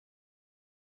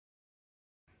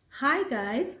Hi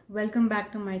guys, welcome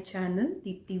back to my channel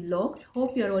Deepti Vlogs.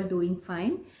 Hope you're all doing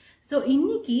fine. So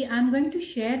inniki I'm going to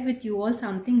share with you all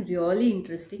something really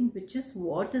interesting, which is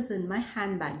what is in my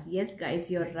handbag. Yes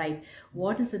guys, you're right.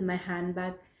 What is in my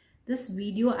handbag? This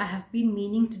video I have been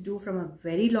meaning to do from a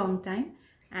very long time,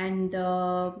 and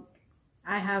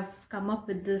I have come up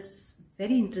with this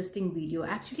very interesting video.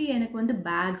 Actually, எனக்கு வந்து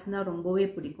bags na ரொம்பவே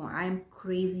பிடிக்கும். I am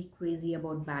crazy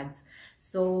about bags.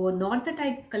 So not that I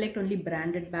collect only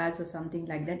branded bags or something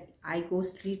like that. I go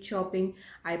street shopping.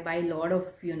 I buy a lot of,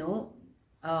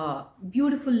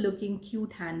 beautiful looking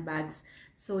cute handbags.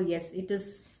 So yes, it is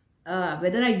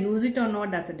whether I use it or not,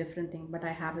 that's a different thing, but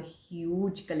I have a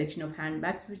huge collection of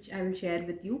handbags which I will share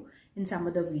with you in some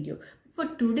other video. For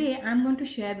today, I'm going to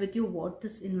share with you what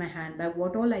is in my handbag,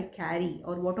 what all I carry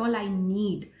or what all I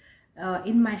need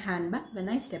in my handbag when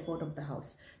I step out of the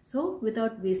house. So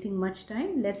without wasting much time,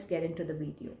 let's get into the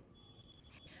video.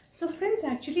 So friends,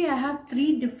 actually I have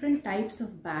 3 different types of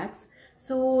bags.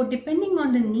 So depending on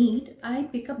the need, I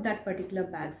pick up that particular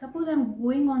bag. Suppose I'm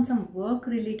going on some work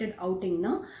related outing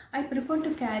now, I prefer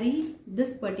to carry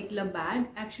this particular bag.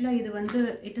 Actually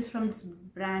it is from this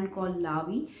brand called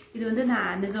Vaadi. This is on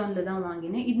Amazon la dhaan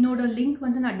vaangine. Idnoda link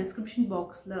vandu na description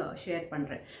box la share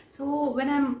pandren. So when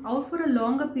I'm out for a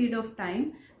longer period of time,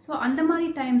 so andamari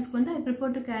times I prefer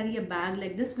to carry a bag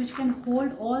like this, which can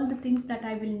hold all the things that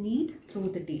I will need through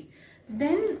the day.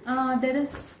 Then there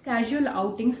is casual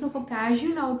outings. So for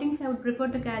casual outings, I would prefer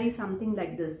to carry something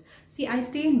like this. See, I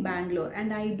stay in Bangalore and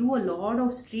I do a lot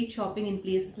of street shopping in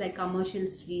places like Commercial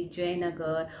Street,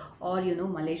 Jayanagar, or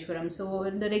Malleshwaram. So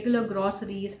the regular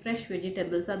groceries, fresh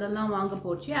vegetables, adallam vaanga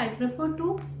pochi, I prefer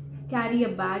to carry a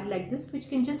bag like this, which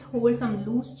can just hold some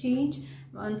loose change,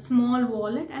 one small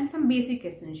wallet and some basic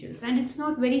essentials, and it's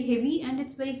not very heavy and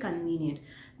it's very convenient.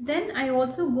 Then I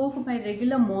also go for my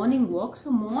regular morning walk.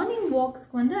 So morning walks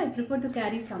I prefer to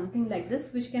carry something like this,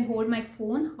 which can hold my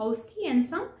phone, house key and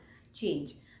some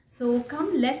change. So come,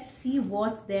 let's see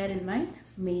what's there in my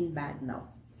main bag now.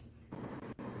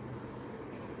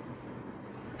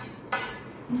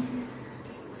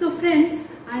 So friends,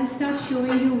 I'll start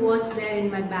showing you what's there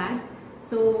in my bag.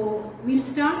 So we'll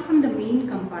start from the main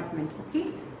compartment, okay?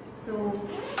 So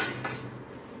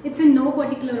it's in no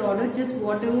particular order, just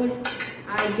whatever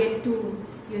I get to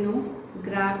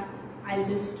grab, I'll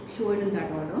just show it in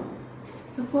that order.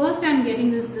 So first I'm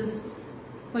getting this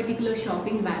particular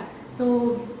shopping bag.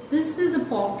 So this is a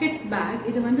pocket bag.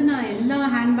 Idu vandu na ella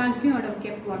handbags I would have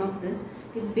kept one of this.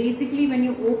 It's basically when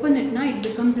you open it na, it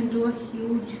becomes into a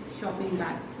huge shopping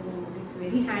bag. So it's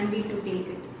very handy to take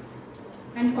it.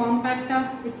 And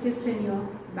compacta, it sits in your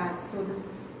bag. So this is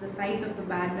the size of the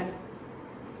bag that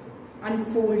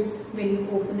unfolds when you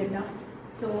open it up.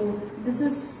 So this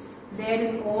is there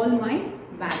in all my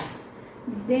bags.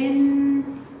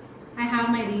 Then I have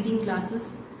my reading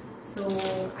glasses. So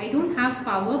I don't have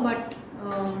power, but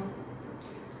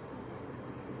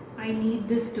I need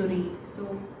this to read.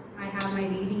 So I have my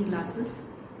reading glasses.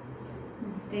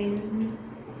 Then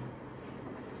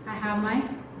I have my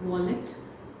wallet.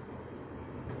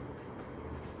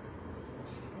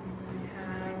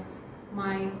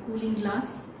 My cooling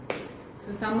glass.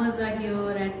 So summers are here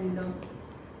and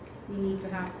we need to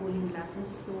have cooling glasses.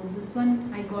 So this one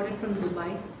I got it from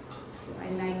Dubai. So I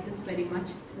like this very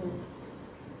much. So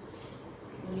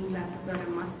cooling glasses are a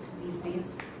must these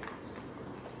days.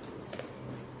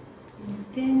 And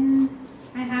then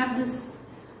I have this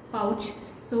pouch.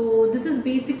 So this is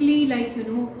basically like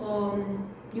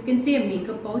you can say a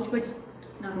makeup pouch, but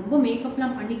na romba makeup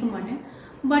la pandika maten.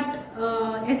 But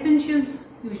essentials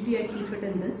usually I keep it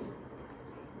in this.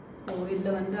 So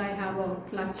I have a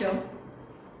clutcher.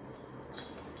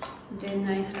 Then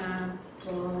I have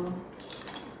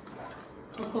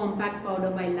a compact powder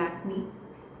by Lakme.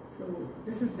 So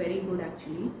this is very good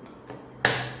actually.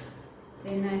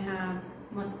 Then I have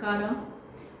mascara.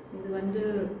 This is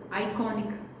the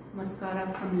iconic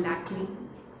mascara from Lakme.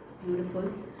 It's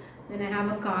beautiful. Then I have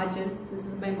a kajal. This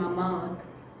is by Mamaearth.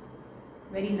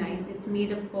 Very nice. It's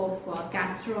made up of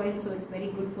castor oil, so it's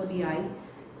very good for the eye.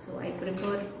 So I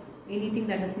prefer anything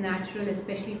that is natural,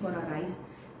 especially for our eyes.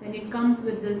 Then it comes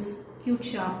with this cute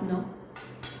sharpener.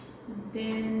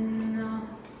 Then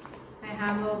I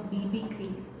have a BB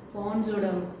cream, Pond's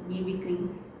Oda BB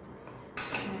cream,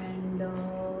 and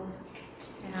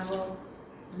I have a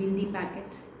bindi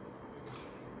packet.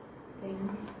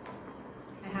 Then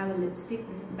I have a lipstick.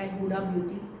 This is by Huda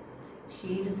Beauty.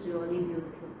 Shade is really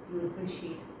beautiful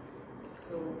shade.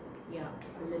 So yeah,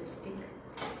 a lipstick.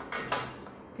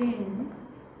 Then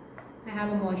I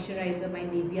have a moisturizer by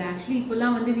Nivea. Actually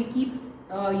we keep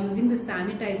using the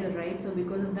sanitizer, right? So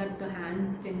because of that, the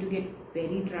hands tend to get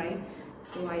very dry.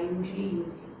 So I usually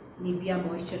use Nivea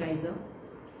moisturizer.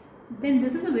 Then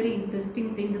this is a very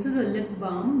interesting thing. This is a lip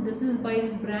balm. This is by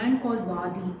this brand called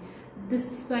Vaadi.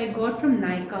 This I got from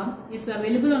Nykaa. It's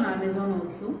available on Amazon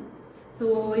also.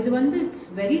 So it's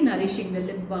very nourishing, the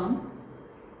lip balm.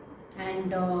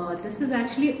 And this is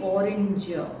actually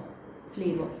orange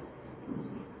flavor.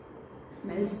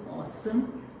 Smells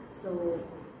awesome. So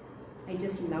I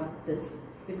just love this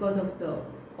because of the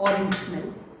orange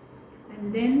smell.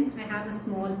 And then I have a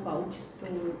small pouch. So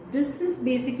this is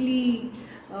basically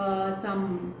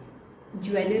some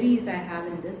jewelries I have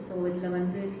in this. So if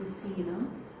you see,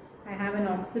 I have an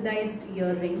oxidized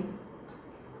earring.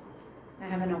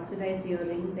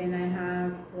 Then I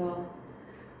have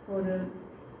a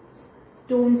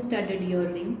stone studded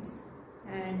earring,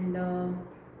 and a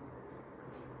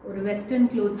western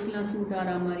clothes suit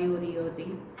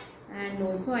earring. And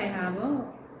also I have a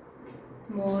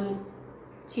small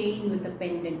chain with a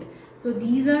pendant. So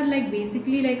these are like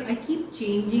basically like I keep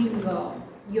changing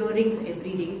earrings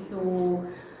every day. So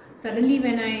suddenly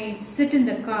when I sit in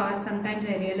the car, sometimes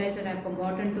I realize that I've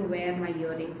forgotten to wear my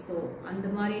earrings. So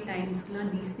andamari times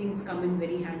these things come in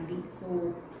very handy.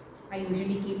 So I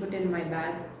usually keep it in my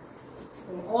bag.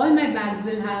 So all my bags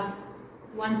will have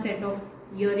one set of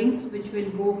earrings which will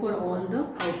go for all the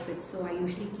outfits. So I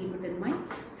usually keep it in my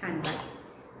handbag.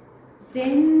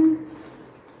 Then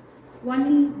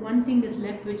one thing is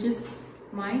left, which is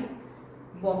my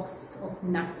box of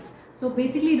nuts. So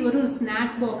basically it was a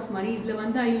snack box mari.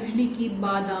 I usually keep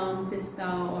badam,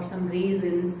 pista or some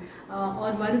raisins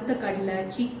or varutha kadla,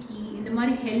 chikki. In the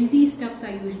mari healthy stuffs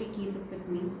I usually keep it with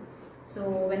me. So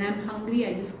when I'm hungry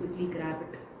I just quickly grab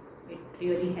it. It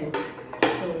really helps.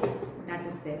 So that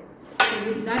is there. So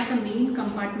with that the main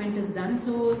compartment is done.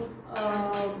 So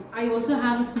I also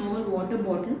have a small water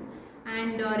bottle.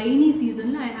 And rainy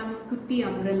season I have a kutti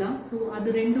umbrella. So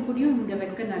adu rendu kudiyum inga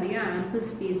vekka nariya ample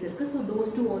space irukku. So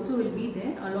those two also will be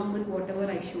there along with whatever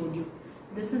I showed you.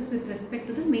 This is with respect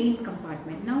to the main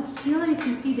compartment. Now here if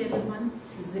you see there is one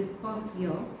zipper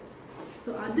here.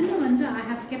 So adula I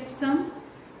have kept some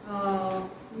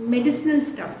medicinal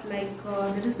stuff, like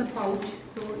there is a pouch.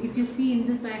 So if you see in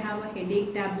this I have a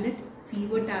headache tablet,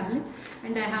 fever tablet,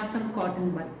 and I have some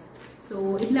cotton buds.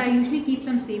 So I usually keep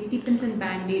some safety pins and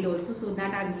band-aid also, so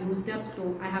that I've used up,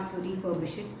 so I have to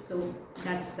refurbish it. So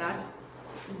that's that.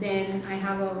 Then I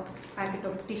have a packet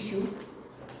of tissue,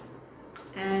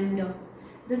 and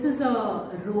this is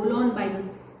a roll-on by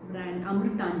this brand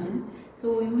Amritanjan.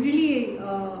 So usually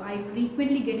I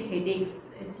frequently get headaches.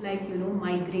 It's like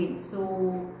migraine.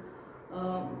 So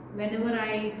whenever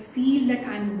I feel that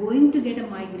I'm going to get a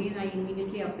migraine, I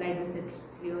immediately apply this.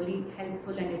 It's really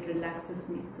helpful and it relaxes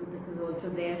me. So this is also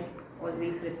there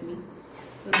always with me.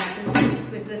 So that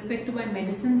is with respect to my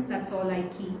medicines. That's all I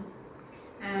keep.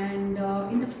 And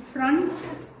in the front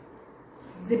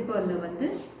zipper,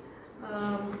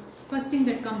 first thing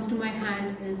that comes to my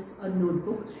hand is a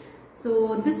notebook.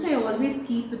 So this I always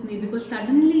keep with me because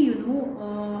suddenly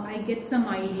I get some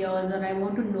ideas, or I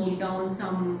want to note down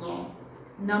some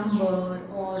number,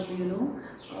 or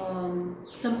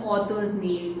some author's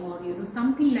name, or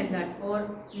something like that, or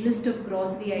list of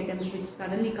grocery items which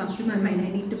suddenly comes to my mind. I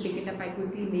need to pick it up. I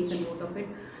quickly make a note of it.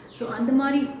 So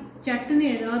andamari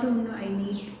chattane edadu I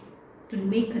need to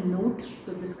make a note.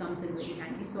 So this comes in very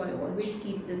handy. So I always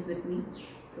keep this with me.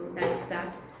 So that's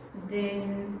that.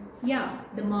 Then yeah,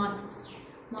 the masks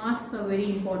are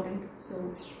very important. So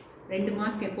rendu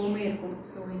mask eppovume irukum.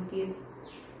 So in case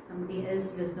somebody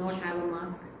else does not have a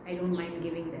mask, I don't mind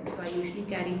giving them. So I usually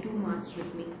carry 2 masks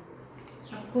with me.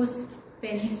 Of course,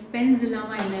 pens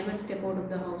illama I never step out of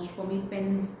the house. For me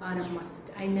pens are a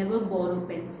must. I never borrow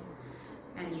pens,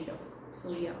 and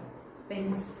so yeah,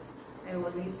 pens I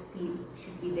always feel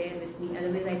should be there with me,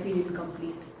 otherwise I feel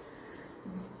incomplete.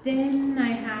 Then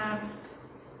I have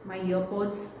my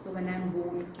earpods, so when I'm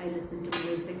bored I listen to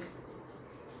music.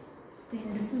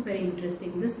 Then this is very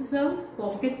interesting. This is a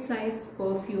pocket size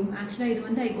perfume. Actually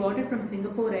I got it from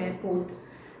Singapore airport.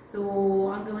 So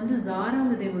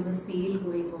Zara there was a sale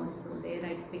going on, so there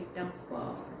I picked up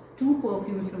 2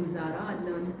 perfumes from Zara.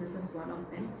 This is one of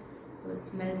them. So it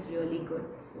smells really good.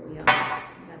 So yeah,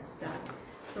 that's that.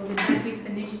 So with that we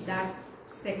finished that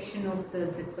section of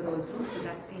the zipper also. So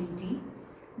that's empty.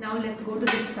 Now let's go to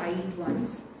the side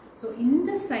ones. So in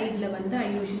the side I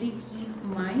usually keep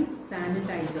my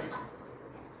sanitizer.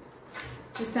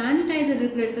 So sanitizer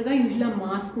usually a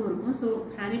mask. So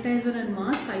sanitizer and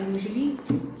mask I usually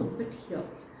keep it here.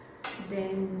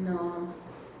 Then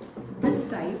this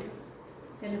side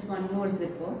there is one more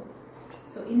zipper.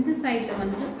 So in this side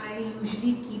I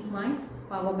usually keep my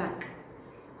power bank.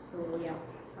 So yeah,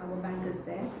 power bank is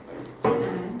there.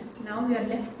 And now we are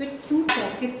left with 2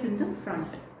 pockets in the front.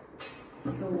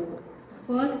 So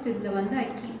first is the one that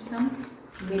I keep some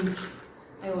mints.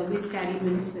 I always carry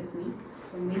mints with me.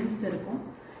 So mints irukkum.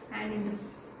 And in the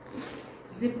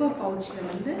zipper pouch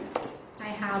I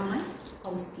have my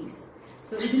house keys.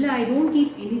 So I don't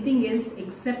keep anything else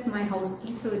except my house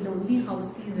keys. So the only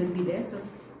house keys will be there. So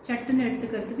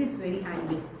it's very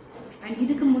handy. And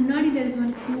idukku munnadi there is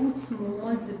one cute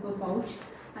small zipper pouch.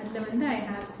 Adla I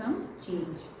have some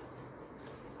change.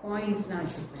 Coins na.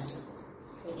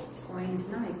 So coins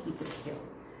na I keep it here.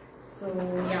 So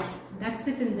yeah, that's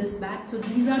it in this bag. So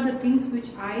these are the things which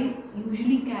I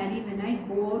usually carry when I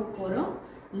go out for a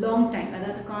long time.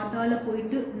 Adha kaathala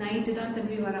poitu night da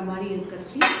thambi vara mari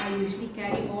irukkachi. I usually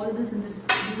carry all this in this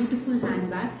beautiful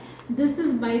handbag. This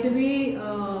is, by the way,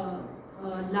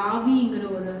 Lavi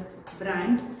ingra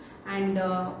brand, and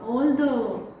all the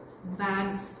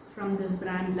bags from this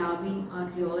brand Lavi are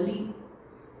really,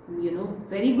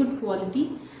 very good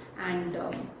quality, and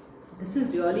this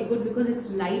is really good because it's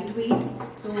lightweight.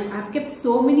 So I've kept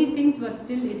so many things, but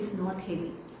still it's not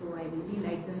heavy. So I really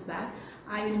like this bag.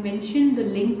 I will mention the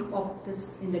link of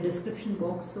this in the description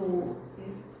box. So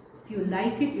if you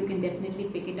like it, you can definitely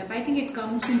pick it up. I think it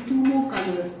comes in 2 more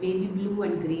colors, baby blue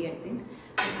and grey, I think.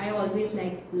 But I always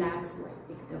like black, so I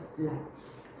picked up black.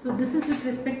 So this is with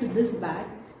respect to this bag.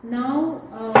 Now,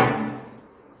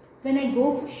 when I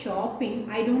go for shopping,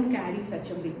 I don't carry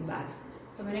such a big bag.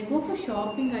 So when I go for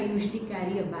shopping, I usually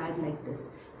carry a bag like this.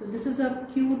 So this is a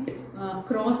cute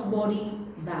crossbody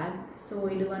bag. So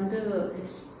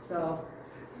it's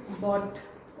bought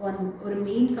on a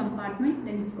main compartment,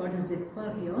 then it's got a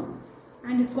zipper here,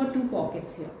 and it's got 2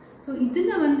 pockets here. So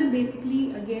idhula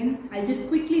basically, again, I'll just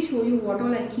quickly show you what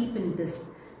all I keep in this.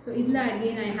 So idhula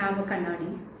again I have a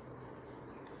kannadi.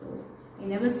 So I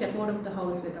never step out of the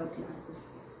house without glasses.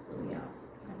 So yeah,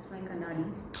 that's my kannadi.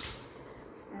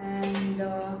 And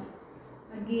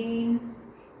again,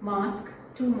 mask,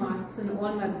 2 masks in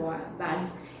all my bags.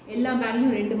 Ella bag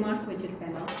you 2 mask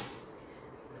vechirupena.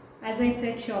 As I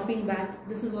said, shopping bag.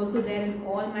 This is also there in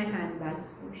all my handbags.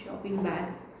 So shopping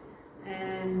bag.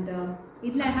 And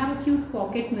I have a cute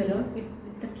pocket mirror with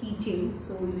the keychain.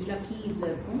 So usually key is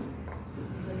there. So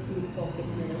this is a cute pocket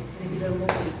mirror.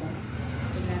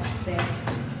 So that's there.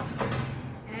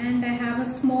 And I have a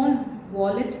small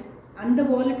wallet. And the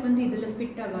wallet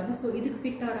fit agadu. So idhuk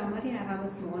fit aramari I have a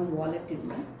small wallet in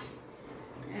there.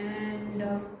 And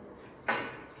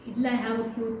I have a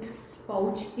cute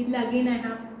pouch. Again I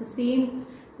have the same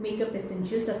makeup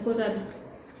essentials. Of course, I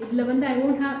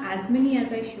won't have as many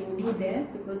as I showed you there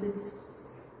because it's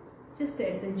just the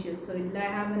essentials. So I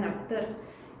have an attar.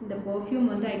 The perfume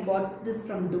I got this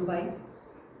from Dubai.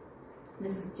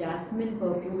 This is jasmine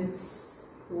perfume. It's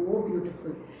so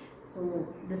beautiful. So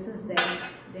this is there.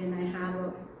 Then I have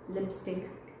a lipstick,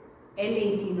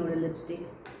 L18 or a lipstick.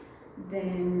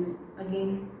 Then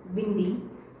again bindi,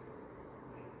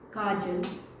 kajal.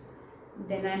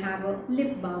 Then I have a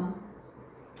lip balm,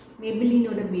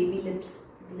 Maybelline or the baby lips.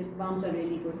 The lip balms are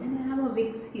really good. Then I have a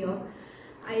Vicks here.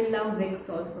 I love Vicks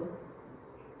also.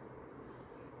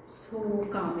 So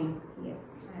calming.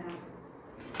 Yes, I have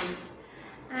Vicks.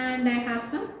 And I have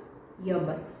some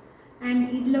earbuds. And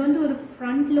idhula a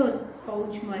front load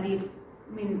pouch mari,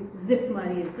 zip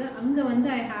mari irukku. Anga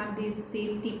I have these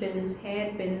safety pins,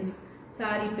 hair pins,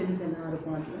 sari pins and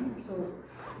so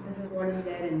this is what is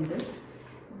there in this.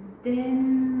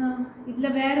 Then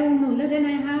then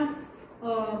I have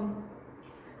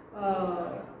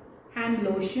hand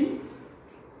lotion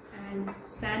and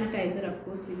sanitizer. Of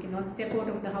course, we cannot step out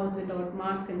of the house without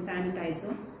mask and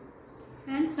sanitizer.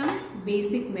 And some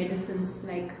basic medicines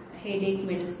like headache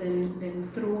medicine,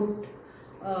 then throat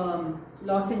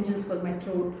lozenges for my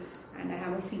throat, and I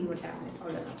have a fever tablet, all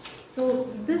of that. So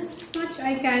this much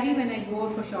I carry when I go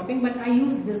out for shopping, but I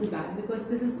use this bag because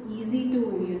this is easy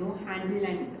to handle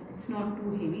and it's not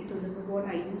too heavy. So this is what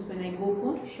I use when I go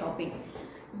for shopping.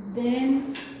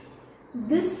 Then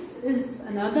this is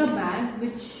another bag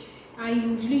which I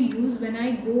usually use when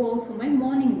I go out for my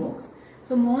morning walks.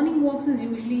 So morning walks is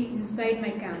usually inside my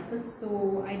campus,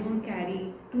 so I don't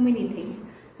carry too many things.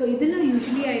 So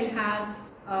usually I'll have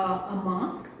a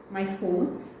mask, my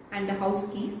phone and the house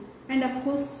keys, and of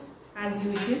course, as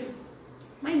usual,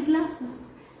 my glasses,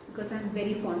 because I'm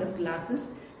very fond of glasses.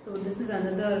 So this is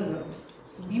another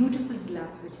beautiful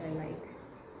glass which I like.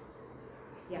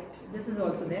 Yeah, this is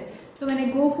also there. So when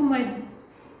I go for my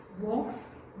walks,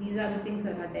 these are the things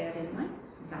that are there in my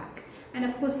bag. And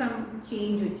of course some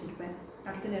change which is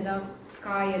I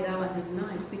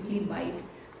quickly bite.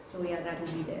 So yeah, that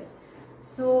will be there.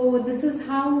 So this is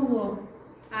how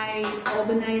I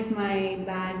organize my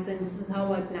bags, and this is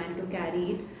how I plan to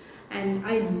carry it. And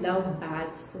I love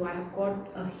bags, so I have got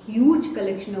a huge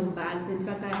collection of bags. In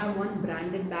fact, I have one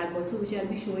branded bag also, which I'll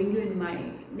be showing you in my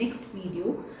next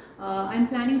video. I'm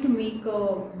planning to make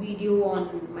a video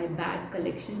on my bag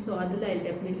collection, so Adil, I'll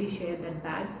definitely share that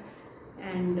bag.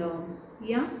 And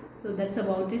yeah, so that's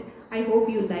about it. I hope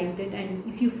you liked it, and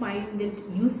if you find it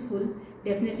useful,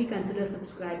 definitely consider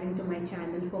subscribing to my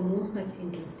channel for more such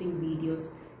interesting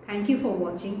videos. Thank you for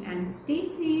watching, and stay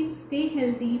safe, stay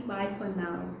healthy. Bye for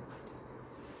now.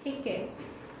 Take care.